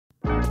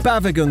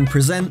Bavagung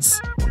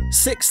presents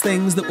 6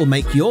 things that will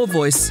make your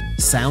voice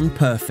sound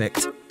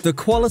perfect. The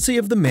quality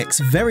of the mix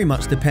very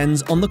much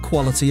depends on the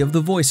quality of the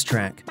voice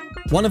track.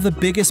 One of the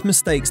biggest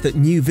mistakes that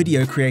new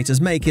video creators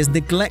make is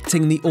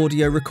neglecting the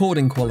audio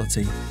recording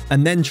quality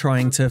and then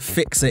trying to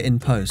fix it in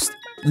post.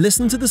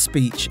 Listen to the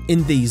speech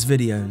in these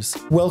videos.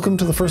 Welcome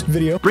to the first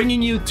video.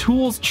 Bringing you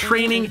tools,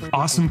 training,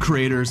 awesome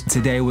creators.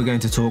 Today we're going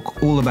to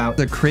talk all about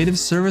the creative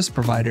service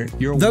provider.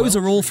 Those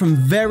are all from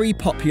very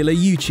popular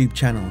YouTube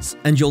channels,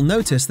 and you'll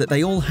notice that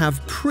they all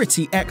have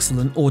pretty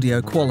excellent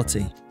audio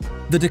quality.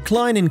 The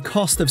decline in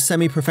cost of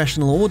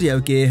semi-professional audio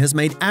gear has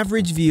made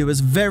average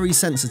viewers very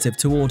sensitive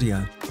to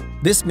audio.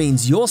 This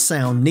means your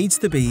sound needs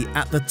to be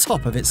at the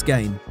top of its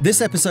game.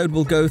 This episode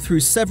will go through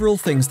several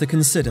things to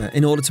consider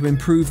in order to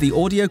improve the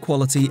audio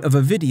quality of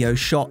a video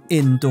shot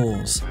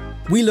indoors.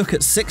 We look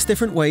at 6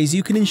 different ways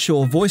you can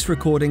ensure voice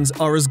recordings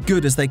are as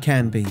good as they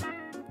can be,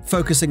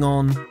 focusing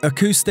on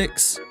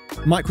acoustics,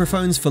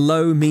 microphones for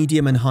low,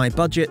 medium and high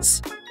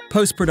budgets,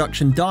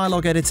 post-production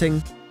dialogue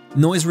editing,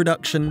 noise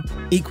reduction,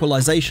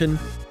 equalization,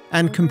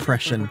 and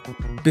compression.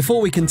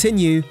 Before we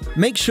continue,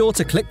 make sure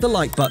to click the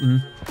like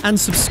button and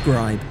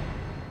subscribe.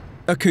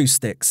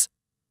 Acoustics.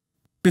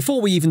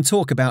 Before we even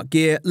talk about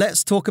gear,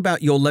 let's talk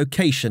about your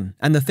location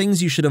and the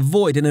things you should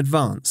avoid in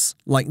advance,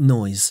 like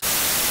noise.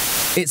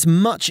 It's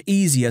much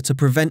easier to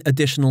prevent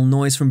additional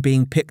noise from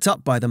being picked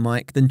up by the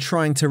mic than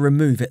trying to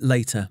remove it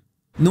later.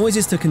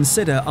 Noises to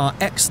consider are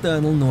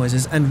external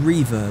noises and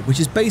reverb,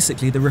 which is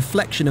basically the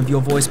reflection of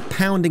your voice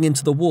pounding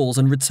into the walls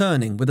and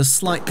returning with a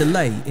slight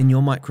delay in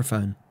your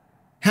microphone.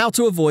 How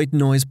to avoid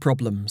noise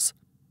problems.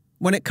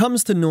 When it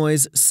comes to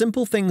noise,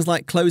 simple things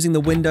like closing the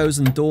windows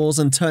and doors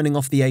and turning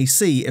off the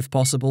AC, if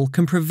possible,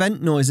 can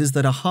prevent noises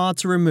that are hard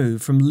to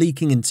remove from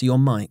leaking into your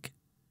mic.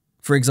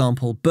 For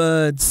example,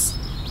 birds,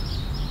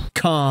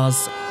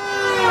 cars,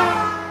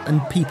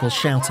 and people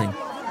shouting.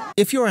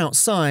 If you're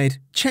outside,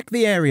 check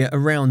the area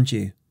around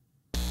you.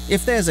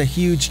 If there's a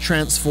huge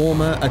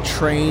transformer, a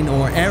train,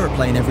 or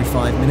aeroplane every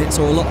 5 minutes,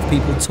 or a lot of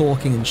people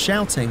talking and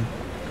shouting,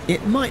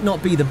 it might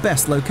not be the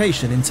best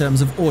location in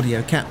terms of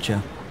audio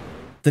capture.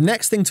 The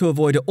next thing to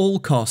avoid at all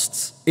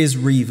costs is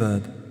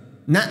reverb.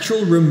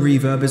 Natural room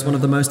reverb is one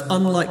of the most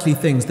unlikely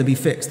things to be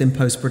fixed in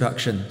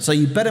post-production, so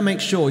you better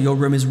make sure your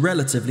room is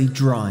relatively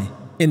dry.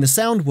 In the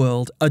sound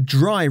world, a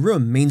dry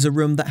room means a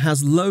room that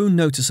has low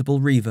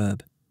noticeable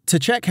reverb. To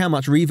check how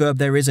much reverb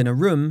there is in a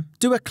room,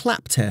 do a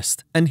clap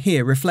test and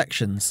hear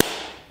reflections.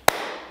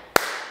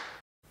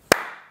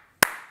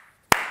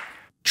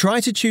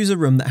 Try to choose a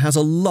room that has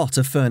a lot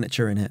of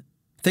furniture in it.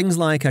 Things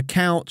like a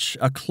couch,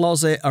 a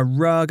closet, a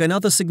rug, and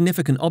other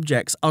significant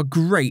objects are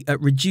great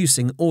at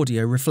reducing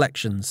audio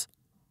reflections.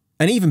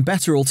 An even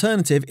better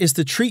alternative is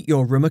to treat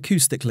your room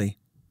acoustically.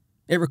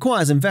 It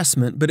requires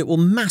investment, but it will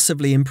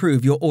massively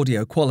improve your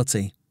audio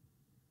quality.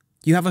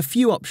 You have a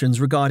few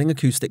options regarding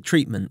acoustic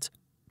treatment.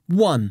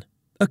 1.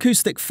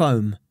 Acoustic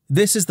foam.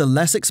 This is the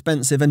less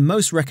expensive and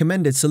most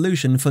recommended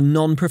solution for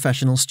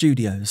non-professional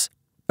studios.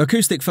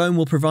 Acoustic foam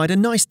will provide a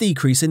nice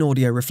decrease in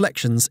audio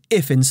reflections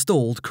if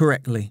installed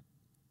correctly.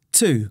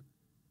 2.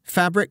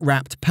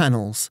 Fabric-wrapped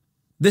panels.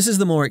 This is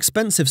the more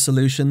expensive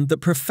solution that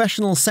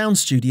professional sound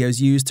studios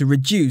use to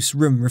reduce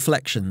room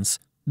reflections.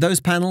 Those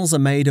panels are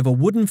made of a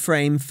wooden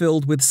frame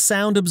filled with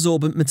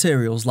sound-absorbent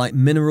materials like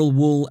mineral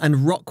wool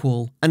and rock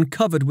wool and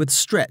covered with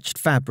stretched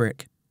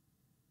fabric.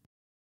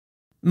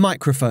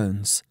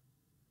 Microphones.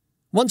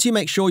 Once you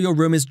make sure your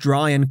room is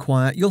dry and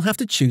quiet, you'll have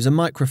to choose a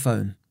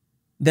microphone.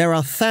 There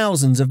are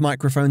thousands of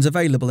microphones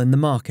available in the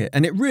market,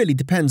 and it really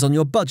depends on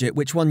your budget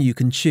which one you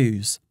can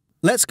choose.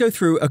 Let's go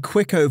through a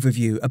quick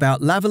overview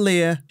about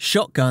lavalier,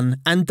 shotgun,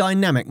 and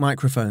dynamic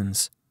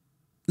microphones.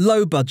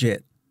 Low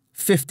budget,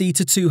 $50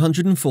 to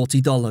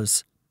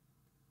 $240.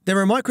 There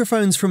are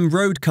microphones from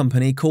Rode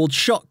Company called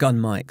shotgun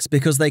mics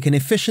because they can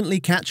efficiently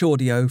catch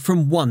audio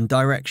from one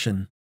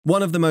direction.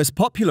 One of the most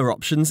popular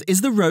options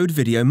is the Rode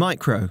Video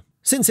Micro.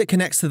 Since it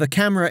connects to the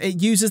camera, it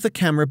uses the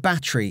camera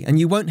battery and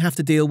you won't have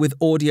to deal with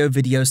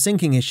audio-video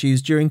syncing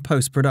issues during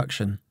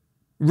post-production.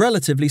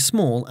 Relatively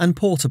small and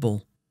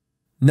portable.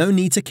 No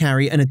need to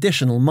carry an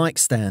additional mic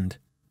stand.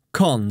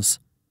 Cons.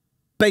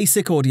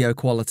 Basic audio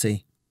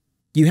quality.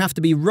 You have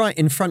to be right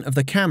in front of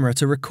the camera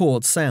to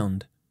record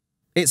sound.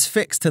 It's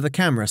fixed to the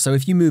camera, so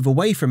if you move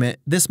away from it,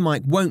 this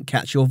mic won't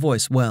catch your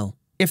voice well.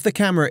 If the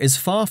camera is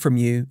far from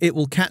you, it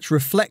will catch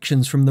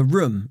reflections from the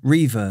room,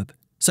 reverb,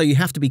 so you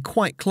have to be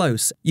quite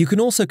close. You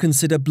can also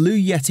consider Blue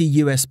Yeti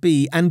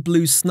USB and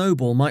Blue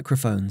Snowball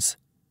microphones.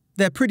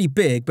 They're pretty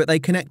big, but they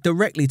connect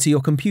directly to your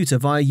computer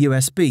via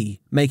USB,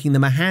 making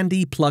them a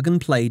handy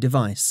plug-and-play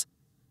device.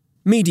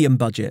 Medium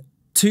budget,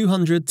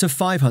 $200 to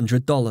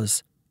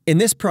 $500. In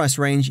this price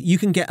range, you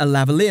can get a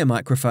lavalier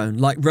microphone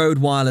like Rode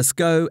Wireless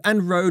Go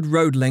and Rode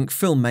RodeLink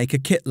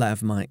Filmmaker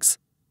KitLav mics.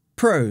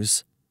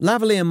 Pros.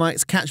 Lavalier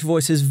mics catch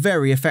voices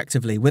very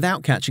effectively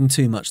without catching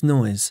too much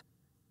noise.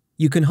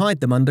 You can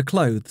hide them under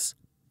clothes.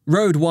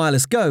 Rode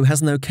Wireless Go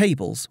has no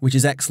cables, which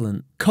is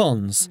excellent.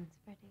 Cons.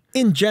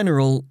 In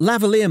general,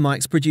 lavalier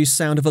mics produce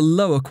sound of a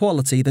lower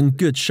quality than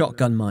good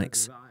shotgun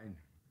mics.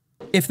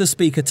 If the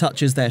speaker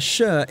touches their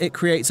shirt, it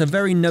creates a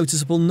very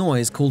noticeable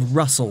noise called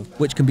rustle,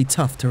 which can be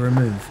tough to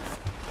remove.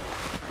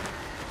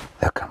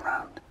 They'll come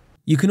round.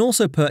 You can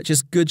also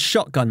purchase good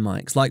shotgun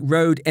mics like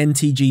Rode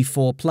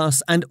NTG4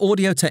 Plus and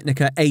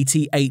Audio-Technica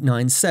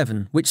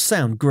AT897, which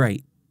sound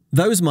great.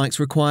 Those mics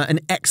require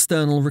an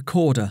external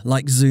recorder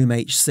like Zoom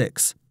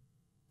H6.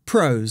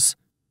 Pros.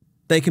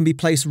 They can be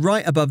placed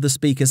right above the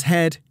speaker's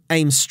head,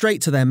 aimed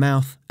straight to their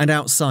mouth, and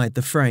outside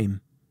the frame.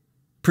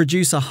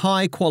 Produce a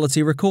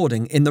high-quality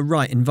recording in the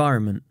right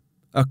environment,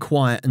 a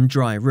quiet and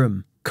dry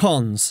room.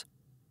 Cons.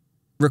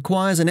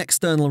 Requires an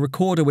external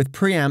recorder with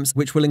preamps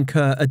which will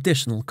incur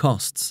additional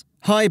costs.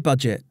 High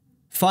budget,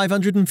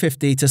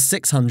 $550 to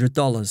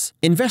 $600.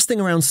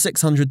 Investing around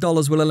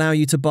 $600 will allow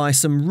you to buy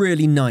some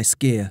really nice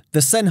gear.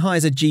 The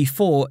Sennheiser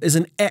G4 is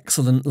an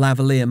excellent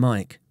lavalier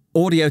mic.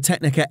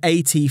 Audio-Technica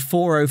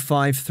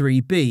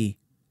AT4053B.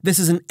 This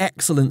is an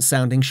excellent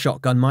sounding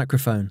shotgun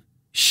microphone.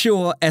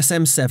 Shure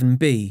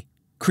SM7B.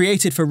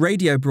 Created for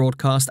radio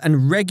broadcast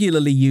and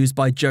regularly used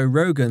by Joe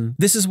Rogan,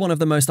 this is one of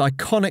the most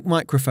iconic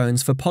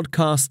microphones for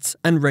podcasts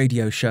and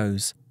radio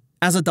shows.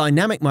 As a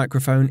dynamic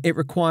microphone, it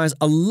requires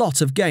a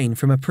lot of gain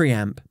from a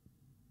preamp.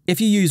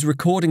 If you use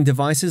recording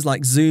devices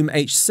like Zoom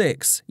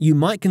H6, you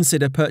might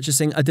consider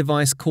purchasing a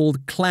device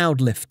called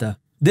Cloud Lifter.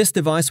 This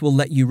device will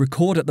let you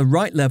record at the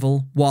right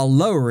level while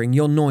lowering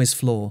your noise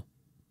floor.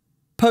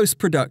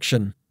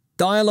 Post-production.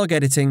 Dialogue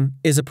editing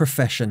is a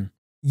profession.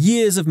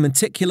 Years of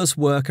meticulous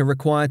work are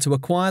required to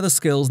acquire the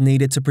skills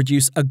needed to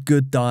produce a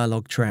good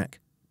dialogue track.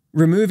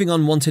 Removing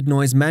unwanted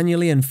noise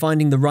manually and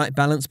finding the right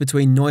balance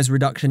between noise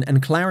reduction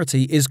and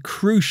clarity is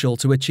crucial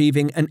to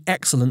achieving an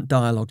excellent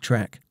dialogue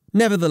track.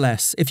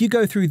 Nevertheless, if you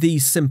go through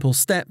these simple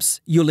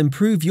steps, you'll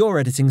improve your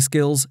editing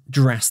skills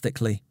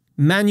drastically.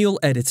 Manual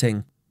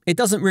editing. It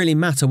doesn't really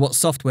matter what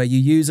software you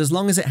use as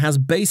long as it has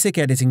basic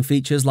editing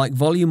features like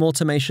volume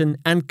automation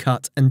and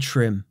cut and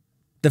trim.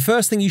 The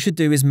first thing you should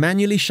do is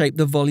manually shape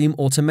the volume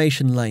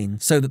automation lane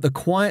so that the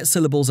quiet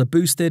syllables are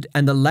boosted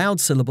and the loud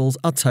syllables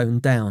are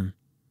toned down.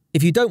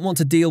 If you don't want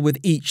to deal with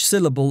each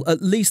syllable,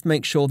 at least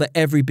make sure that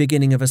every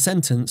beginning of a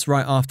sentence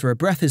right after a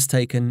breath is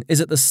taken is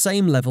at the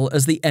same level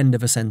as the end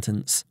of a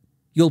sentence.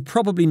 You'll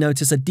probably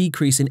notice a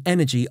decrease in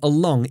energy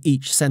along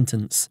each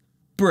sentence.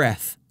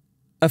 Breath.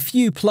 A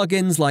few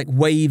plugins like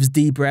Waves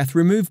D-Breath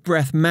remove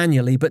breath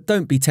manually, but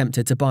don't be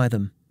tempted to buy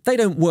them. They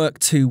don't work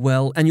too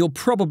well, and you'll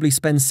probably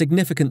spend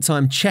significant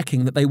time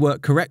checking that they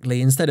work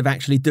correctly instead of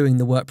actually doing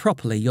the work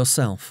properly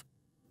yourself.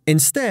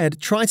 Instead,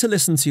 try to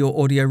listen to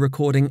your audio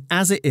recording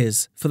as it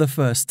is for the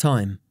first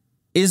time.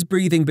 Is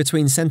breathing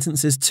between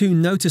sentences too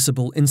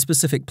noticeable in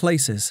specific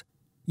places?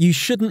 You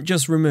shouldn't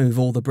just remove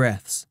all the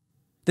breaths.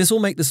 This will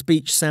make the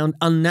speech sound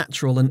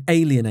unnatural and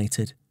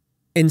alienated.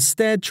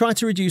 Instead, try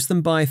to reduce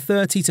them by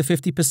 30 to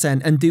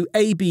 50% and do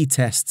A/B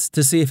tests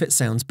to see if it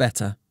sounds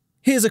better.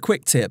 Here's a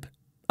quick tip.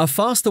 A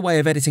faster way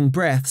of editing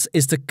breaths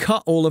is to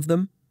cut all of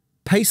them,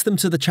 paste them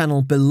to the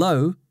channel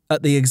below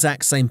at the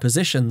exact same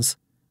positions,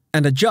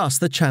 and adjust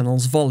the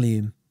channel's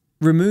volume.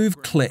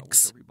 Remove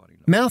clicks.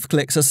 Mouth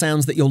clicks are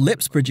sounds that your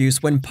lips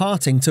produce when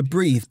parting to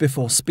breathe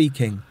before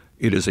speaking.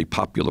 It is a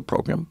popular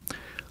program.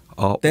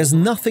 There's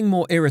nothing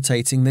more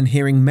irritating than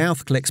hearing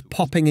mouth clicks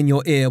popping in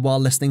your ear while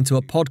listening to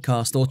a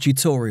podcast or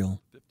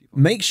tutorial.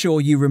 Make sure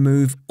you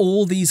remove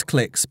all these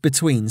clicks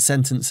between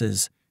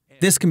sentences.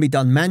 This can be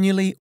done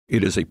manually.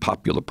 It is a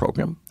popular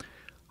program.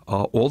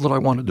 All that I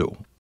want to do.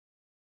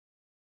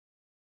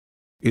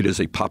 It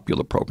is a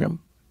popular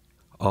program.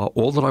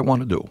 All that I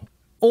want to do.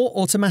 Or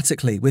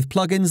automatically with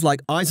plugins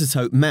like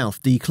Isotope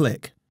Mouth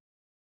D-Click.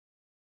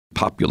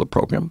 Popular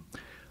program.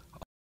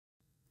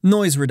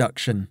 Noise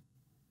reduction.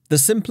 The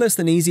simplest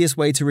and easiest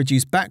way to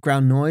reduce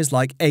background noise,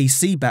 like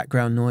AC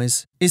background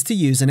noise, is to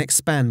use an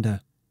expander.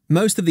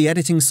 Most of the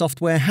editing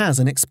software has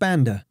an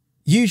expander.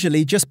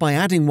 Usually, just by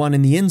adding one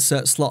in the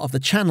insert slot of the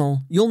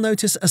channel, you'll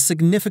notice a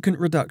significant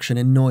reduction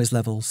in noise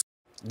levels.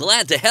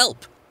 Glad to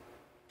help.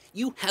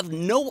 You have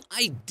no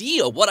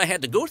idea what I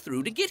had to go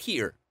through to get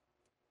here.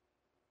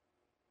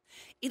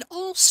 It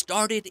all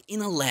started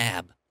in a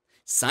lab.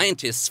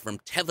 Scientists from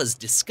Teva's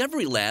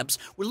Discovery Labs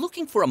were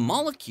looking for a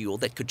molecule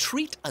that could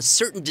treat a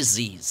certain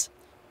disease.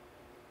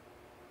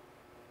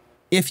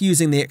 If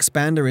using the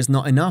expander is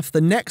not enough,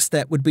 the next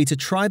step would be to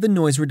try the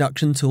noise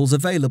reduction tools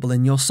available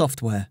in your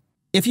software.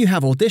 If you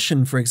have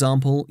Audition, for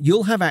example,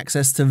 you'll have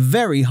access to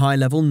very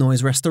high-level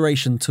noise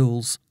restoration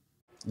tools.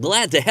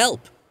 Glad to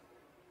help.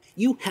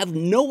 You have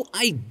no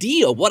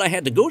idea what I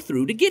had to go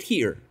through to get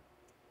here.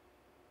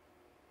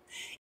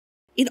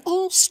 It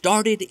all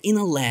started in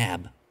a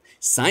lab.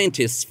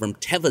 Scientists from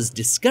Teva's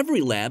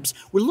Discovery Labs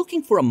were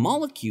looking for a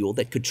molecule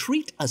that could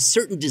treat a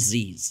certain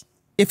disease.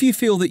 If you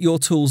feel that your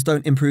tools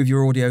don't improve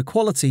your audio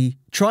quality,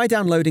 try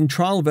downloading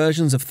trial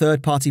versions of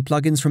third-party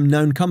plugins from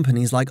known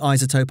companies like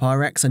Isotope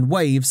RX and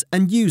Waves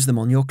and use them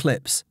on your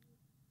clips.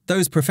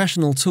 Those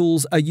professional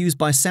tools are used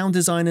by sound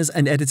designers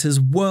and editors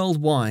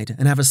worldwide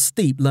and have a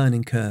steep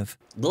learning curve.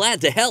 Glad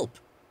to help.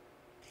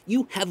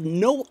 You have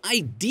no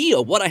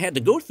idea what I had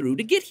to go through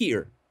to get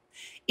here.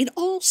 It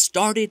all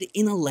started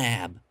in a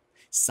lab.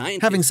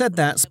 Having said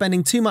that,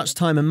 spending too much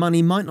time and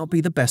money might not be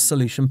the best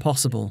solution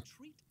possible.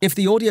 If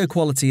the audio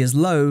quality is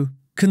low,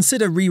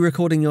 consider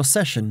re-recording your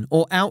session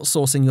or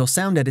outsourcing your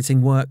sound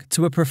editing work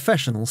to a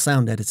professional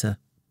sound editor.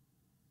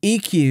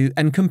 EQ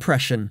and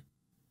compression.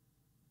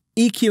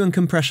 EQ and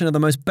compression are the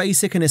most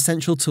basic and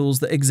essential tools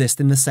that exist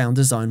in the sound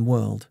design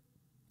world.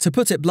 To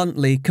put it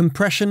bluntly,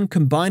 compression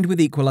combined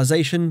with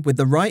equalization with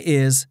the right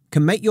ears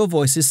can make your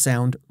voices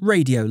sound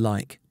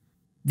radio-like.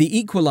 The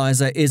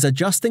equalizer is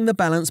adjusting the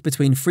balance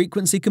between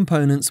frequency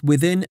components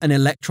within an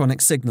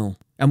electronic signal,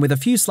 and with a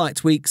few slight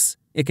tweaks,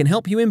 it can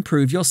help you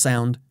improve your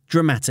sound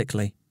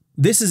dramatically.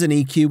 This is an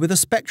EQ with a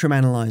spectrum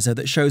analyzer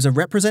that shows a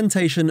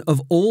representation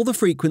of all the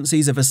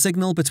frequencies of a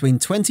signal between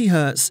 20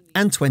 Hz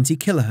and 20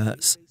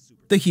 kHz,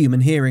 the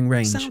human hearing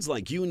range. Sounds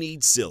like you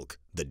need Silk,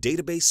 the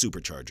database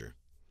supercharger.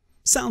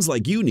 Sounds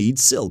like you need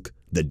Silk,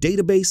 the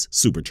database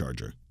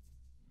supercharger.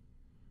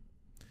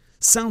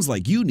 Sounds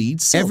like you need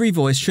Silk. Every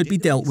voice should be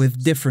dealt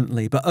with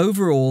differently, but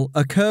overall,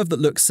 a curve that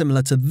looks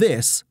similar to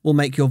this will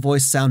make your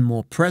voice sound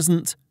more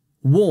present,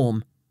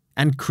 warm,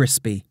 and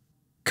crispy.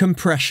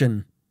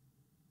 Compression.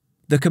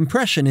 The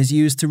compression is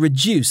used to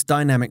reduce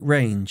dynamic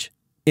range.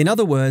 In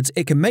other words,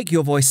 it can make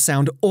your voice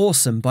sound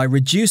awesome by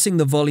reducing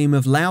the volume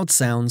of loud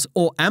sounds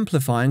or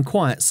amplifying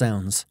quiet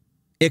sounds.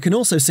 It can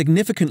also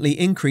significantly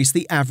increase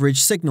the average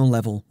signal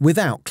level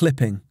without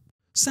clipping.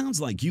 Sounds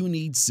like you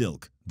need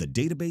Silk, the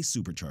database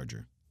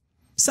supercharger.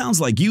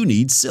 Sounds like you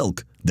need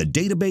Silk, the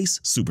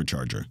database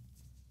supercharger.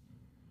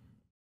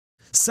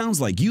 Sounds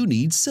like you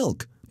need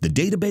Silk, the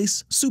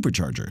database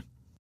supercharger.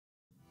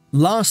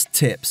 Last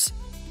tips.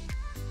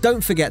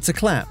 Don't forget to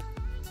clap.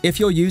 If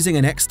you're using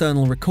an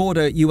external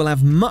recorder, you will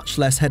have much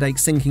less headache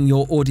syncing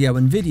your audio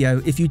and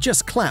video if you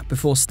just clap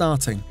before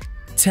starting.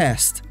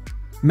 Test.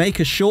 Make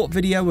a short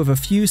video of a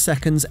few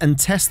seconds and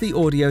test the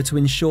audio to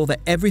ensure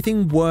that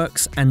everything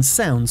works and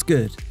sounds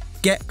good.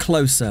 Get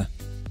closer.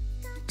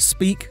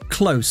 Speak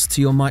close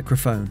to your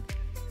microphone.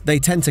 They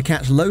tend to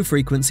catch low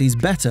frequencies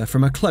better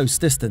from a close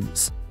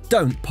distance.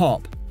 Don't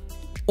pop.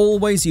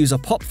 Always use a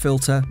pop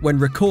filter when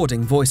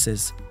recording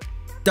voices.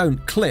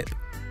 Don't clip.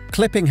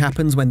 Clipping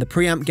happens when the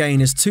preamp gain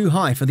is too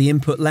high for the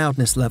input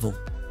loudness level.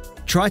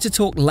 Try to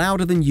talk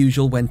louder than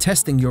usual when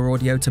testing your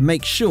audio to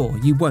make sure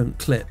you won't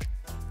clip.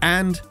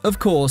 And, of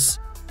course,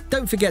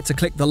 don't forget to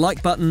click the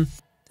like button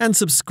and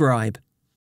subscribe.